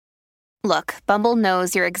Look, Bumble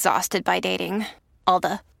knows you're exhausted by dating. All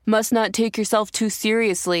the must not take yourself too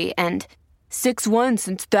seriously and 6'1"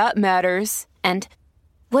 since that matters. And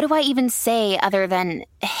what do I even say other than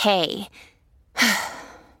hey?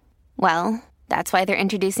 Well, that's why they're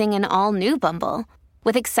introducing an all-new Bumble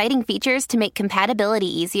with exciting features to make compatibility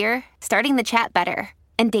easier, starting the chat better,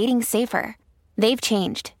 and dating safer. They've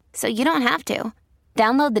changed, so you don't have to.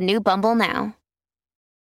 Download the new Bumble now.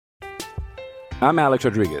 I'm Alex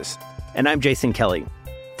Rodriguez. And I'm Jason Kelly.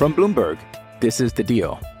 From Bloomberg, this is The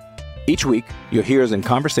Deal. Each week, you'll hear us in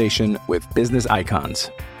conversation with business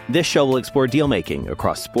icons. This show will explore deal-making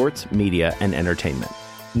across sports, media, and entertainment.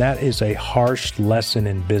 That is a harsh lesson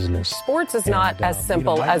in business. Sports is not as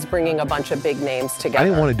simple as bringing a bunch of big names together. I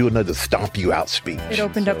didn't want to do another stomp you out speech. It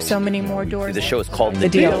opened up so many more doors. The show is called The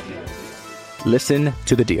Deal. Listen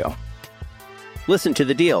to The Deal. Listen to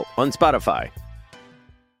The Deal on Spotify.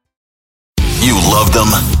 You love them,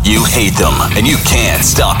 you hate them, and you can't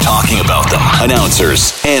stop talking about them.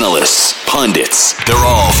 Announcers, analysts, pundits, they're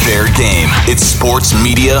all fair game. It's Sports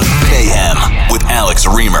Media Mayhem with Alex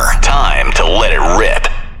Reamer. Time to let it rip.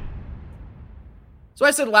 So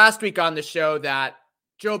I said last week on the show that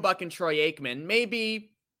Joe Buck and Troy Aikman may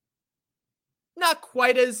be not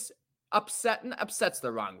quite as upset, and upset's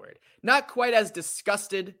the wrong word, not quite as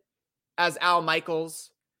disgusted as Al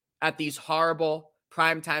Michaels at these horrible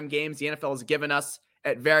primetime games the NFL has given us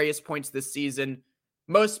at various points this season,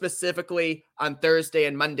 most specifically on Thursday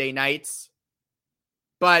and Monday nights.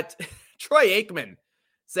 But Troy Aikman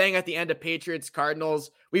saying at the end of Patriots-Cardinals,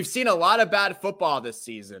 we've seen a lot of bad football this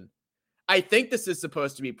season. I think this is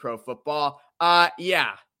supposed to be pro football.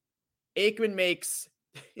 Yeah. Aikman makes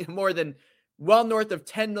more than well north of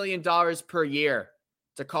 $10 million per year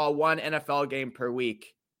to call one NFL game per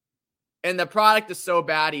week. And the product is so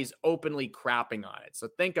bad, he's openly crapping on it. So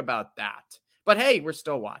think about that. But hey, we're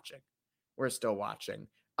still watching.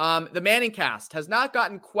 The Manning cast has not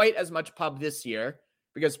gotten quite as much pub this year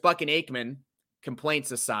because Buck and Aikman,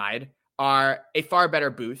 complaints aside, are a far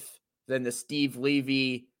better booth than the Steve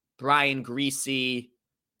Levy, Brian Griese,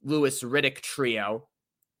 Louis Riddick trio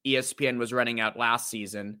ESPN was running out last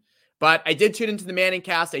season. But I did tune into the Manning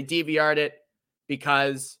cast. I DVR'd it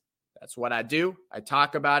because that's what I do. I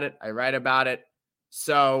talk about it. I write about it.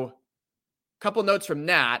 So a couple notes from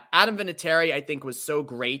that. Adam Vinatieri, I think, was so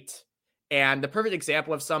great. And the perfect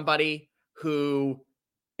example of somebody who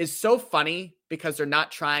is so funny because they're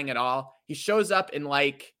not trying at all. He shows up in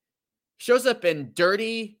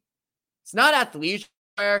dirty. It's not athleisure.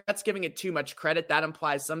 That's giving it too much credit. That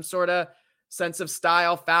implies some sort of sense of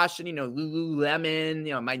style, fashion,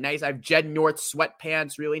 Lululemon, I have Jed North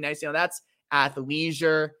sweatpants, really nice. That's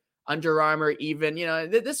athleisure. Under Armour, even,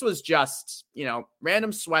 this was just,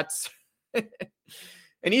 random sweats.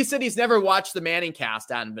 And he said he's never watched the Manning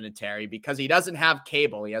cast, Adam Vinatieri, because he doesn't have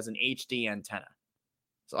cable. He has an HD antenna.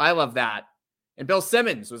 So I love that. And Bill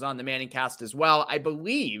Simmons was on the Manning cast as well. I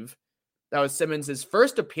believe that was Simmons'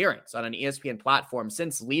 first appearance on an ESPN platform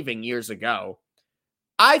since leaving years ago.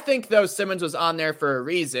 I think, though, Simmons was on there for a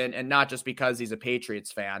reason and not just because he's a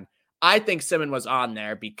Patriots fan. I think Simmons was on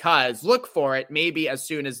there because, look for it, maybe as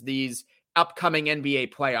soon as these upcoming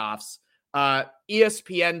NBA playoffs,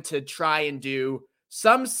 ESPN to try and do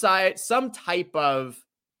some type of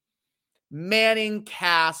Manning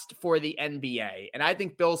cast for the NBA. And I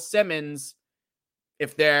think Bill Simmons,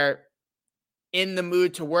 if they're in the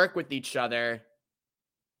mood to work with each other,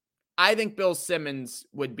 I think Bill Simmons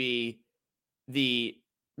would be the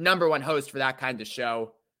number one host for that kind of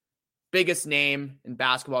show. Biggest name in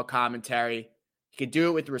basketball commentary. He could do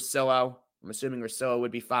it with Russillo. I'm assuming Russillo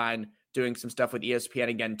would be fine doing some stuff with ESPN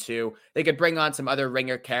again, too. They could bring on some other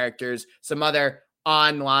ringer characters, some other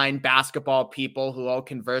online basketball people who all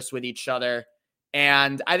converse with each other.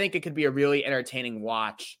 And I think it could be a really entertaining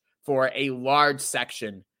watch for a large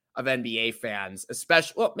section of NBA fans,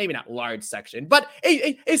 especially, well, maybe not large section, but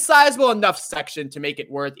a sizable enough section to make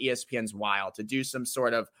it worth ESPN's while to do some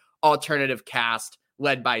sort of alternative cast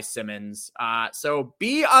led by Simmons. So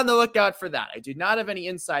be on the lookout for that. I do not have any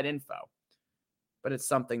inside info, but it's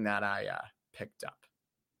something that I picked up.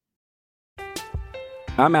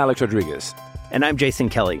 I'm Alex Rodriguez. And I'm Jason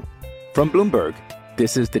Kelly. From Bloomberg,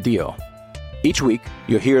 this is The Deal. Each week,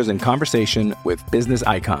 you'll hear us in conversation with business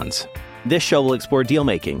icons. This show will explore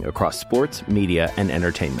deal-making across sports, media, and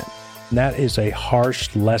entertainment. That is a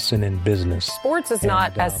harsh lesson in business. Sports is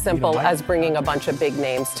not as simple as bringing a bunch of big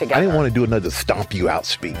names together. I didn't want to do another stomp you out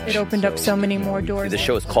speech. It opened up so many more doors. The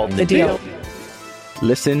show is called The Deal.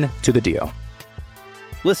 Listen to The Deal.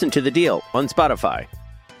 Listen to The Deal on Spotify.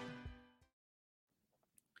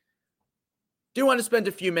 Do want to spend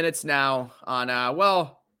a few minutes now on,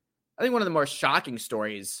 a I think one of the more shocking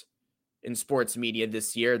stories in sports media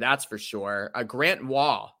this year, that's for sure. Grant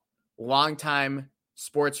Wahl, longtime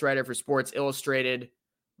sports writer for Sports Illustrated,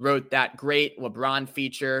 wrote that great LeBron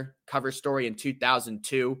feature cover story in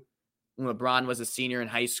 2002 when LeBron was a senior in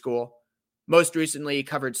high school. Most recently, he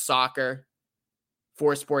covered soccer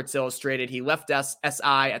for Sports Illustrated. He left SI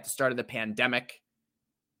at the start of the pandemic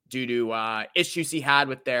due to issues he had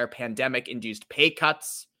with their pandemic-induced pay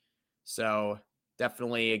cuts. So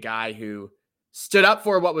definitely a guy who stood up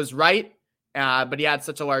for what was right, but he had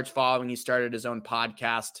such a large following. He started his own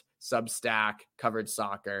podcast, Substack, covered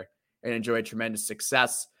soccer, and enjoyed tremendous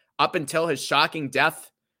success up until his shocking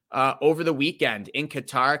death over the weekend in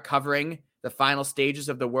Qatar, covering the final stages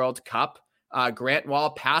of the World Cup. Grant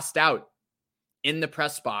Wahl passed out in the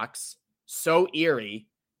press box. So eerie.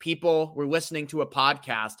 People were listening to a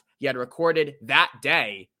podcast he had recorded that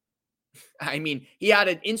day. I mean, he had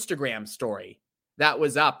an Instagram story that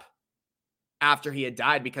was up after he had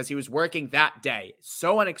died because he was working that day.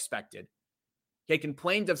 So unexpected. He had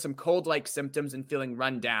complained of some cold-like symptoms and feeling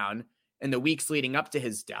run down in the weeks leading up to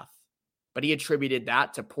his death. But he attributed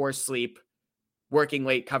that to poor sleep, working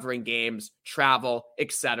late covering games, travel,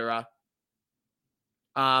 etc.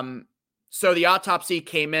 So the autopsy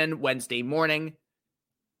came in Wednesday morning.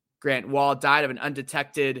 Grant Wahl died of an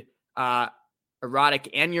undetected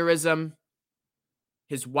aortic aneurysm.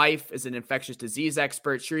 His wife is an infectious disease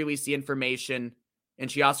expert. She released the information,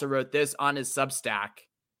 and she also wrote this on his Substack.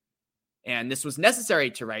 And this was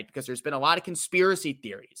necessary to write because there's been a lot of conspiracy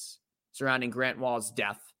theories surrounding Grant Wahl's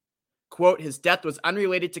death. Quote, his death was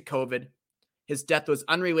unrelated to COVID. His death was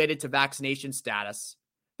unrelated to vaccination status.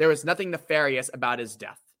 There was nothing nefarious about his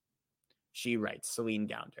death. She writes, Celine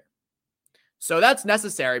Gounder. So that's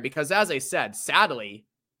necessary because, as I said, sadly,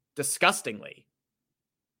 disgustingly,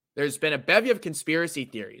 there's been a bevy of conspiracy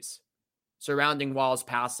theories surrounding Wahl's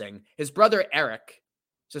passing. His brother Eric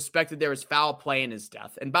suspected there was foul play in his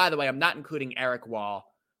death. And by the way, I'm not including Eric Wahl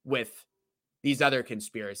with these other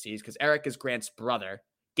conspiracies because Eric is Grant's brother,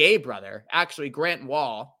 gay brother. Actually, Grant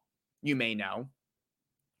Wahl, you may know,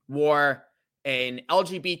 wore an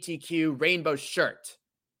LGBTQ rainbow shirt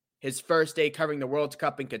his first day covering the World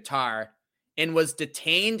Cup in Qatar and was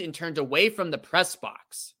detained and turned away from the press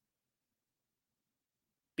box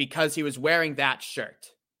because he was wearing that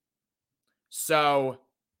shirt. So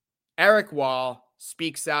Eric Wahl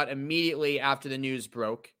speaks out immediately after the news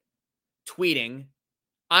broke, tweeting,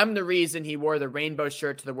 I'm the reason he wore the rainbow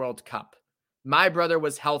shirt to the World Cup. My brother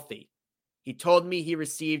was healthy. He told me he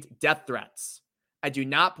received death threats. I do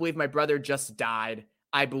not believe my brother just died.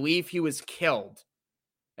 I believe he was killed.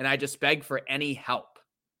 And I just beg for any help.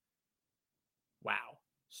 Wow.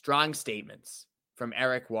 Strong statements from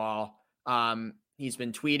Eric Wahl. He's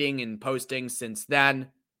been tweeting and posting since then.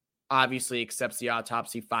 Obviously accepts the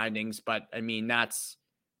autopsy findings, but I mean, that's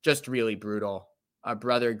just really brutal. A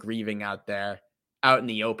brother grieving out there, out in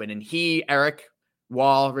the open. And Eric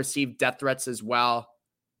Wahl, received death threats as well.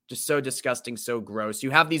 Just so disgusting, so gross.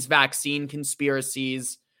 You have these vaccine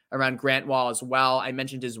conspiracies around Grant Wahl as well. I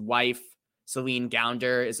mentioned his wife, Celine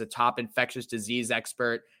Gounder, is a top infectious disease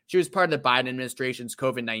expert. She was part of the Biden administration's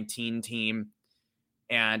COVID-19 team.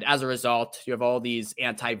 And as a result, you have all these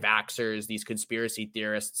anti-vaxxers, these conspiracy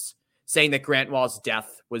theorists saying that Grant Wahl's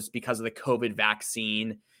death was because of the COVID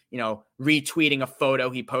vaccine, retweeting a photo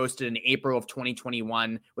he posted in April of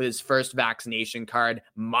 2021 with his first vaccination card,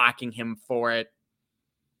 mocking him for it.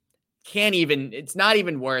 It's not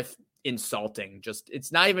even worth insulting.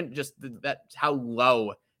 It's not even just that's how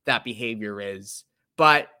low that behavior is.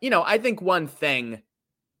 But, I think one thing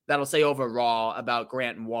that I'll say overall about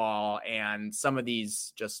Grant Wahl and some of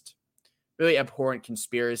these just really abhorrent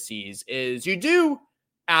conspiracies is you do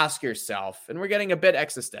ask yourself, and we're getting a bit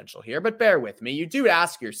existential here, but bear with me. You do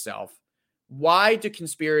ask yourself, why do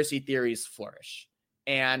conspiracy theories flourish?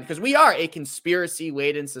 And because we are a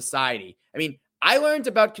conspiracy-laden society. I mean, I learned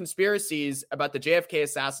about conspiracies about the JFK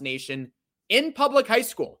assassination in public high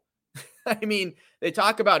school. I mean, they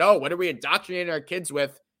talk about, what are we indoctrinating our kids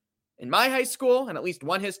with? In my high school, and at least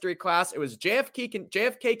one history class, it was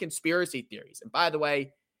JFK conspiracy theories. And by the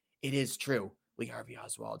way, it is true. Lee Harvey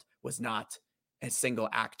Oswald was not a single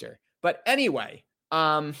actor. But anyway,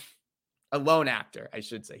 a lone actor, I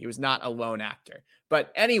should say. He was not a lone actor.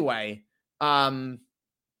 But anyway, why?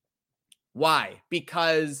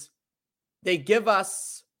 Because they give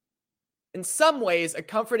us, in some ways, a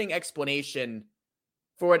comforting explanation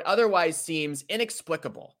for what otherwise seems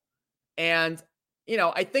inexplicable. And,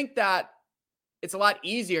 I think that it's a lot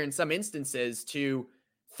easier in some instances to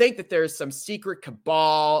think that there's some secret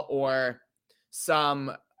cabal or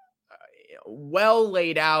some well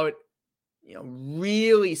laid out,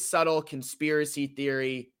 really subtle conspiracy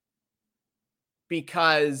theory,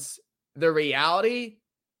 because the reality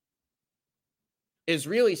is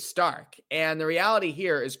really stark. And the reality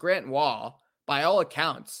here is Grant Wahl, by all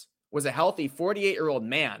accounts, was a healthy 48-year-old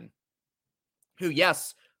man who,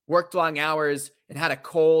 yes, worked long hours and had a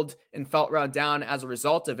cold and felt run down as a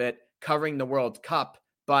result of it, covering the World Cup.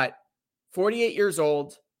 But 48 years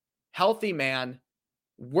old, healthy man,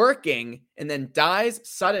 working, and then dies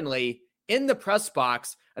suddenly in the press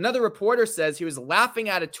box. Another reporter says he was laughing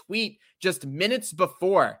at a tweet just minutes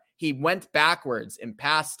before he went backwards and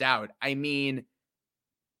passed out. I mean,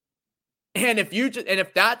 and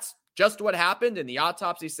if that's just what happened and the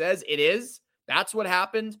autopsy says it is, that's what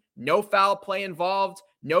happened, no foul play involved,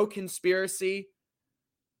 no conspiracy,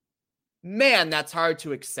 man, that's hard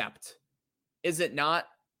to accept. Is it not?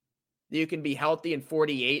 That you can be healthy in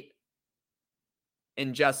 48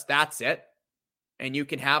 and just that's it. And you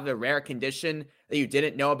can have the rare condition that you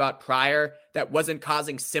didn't know about prior that wasn't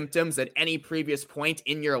causing symptoms at any previous point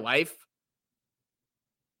in your life.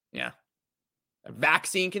 Yeah.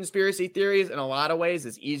 Vaccine conspiracy theories in a lot of ways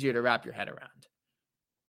is easier to wrap your head around.